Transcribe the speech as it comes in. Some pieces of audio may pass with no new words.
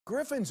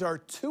Griffins are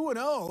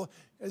 2-0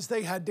 as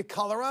they head to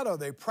Colorado.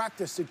 They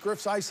practiced at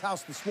Griff's Ice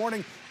House this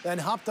morning, then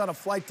hopped on a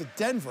flight to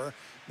Denver.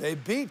 They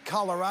beat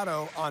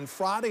Colorado on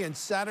Friday and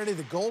Saturday.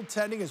 The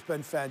goaltending has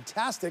been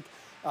fantastic.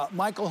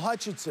 Michael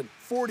Hutchinson,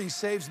 40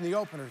 saves in the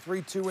opener,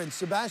 3-2 win.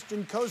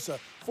 Sebastian Cosa,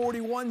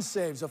 41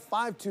 saves, a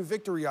 5-2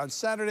 victory on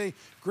Saturday.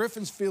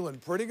 Griffins feeling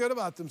pretty good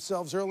about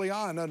themselves early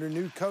on under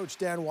new coach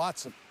Dan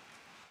Watson.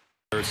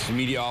 There's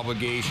media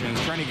obligations,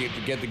 trying to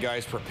get the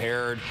guys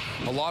prepared.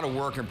 A lot of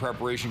work and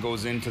preparation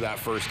goes into that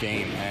first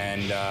game.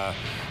 And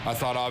I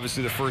thought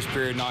obviously the first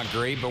period not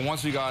great, but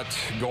once we got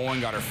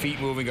going, got our feet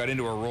moving, got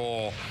into a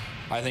roll,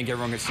 I think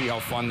everyone can see how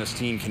fun this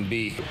team can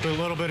be. With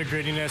a little bit of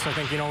grittiness, I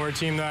think, we're a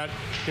team that,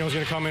 is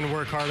going to come in and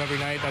work hard every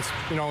night. That's,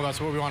 that's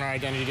what we want our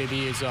identity to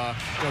be is,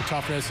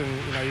 toughness, and,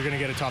 you're going to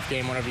get a tough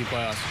game whenever you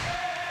play us.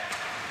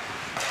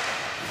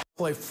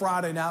 Play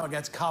Friday now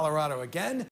against Colorado again.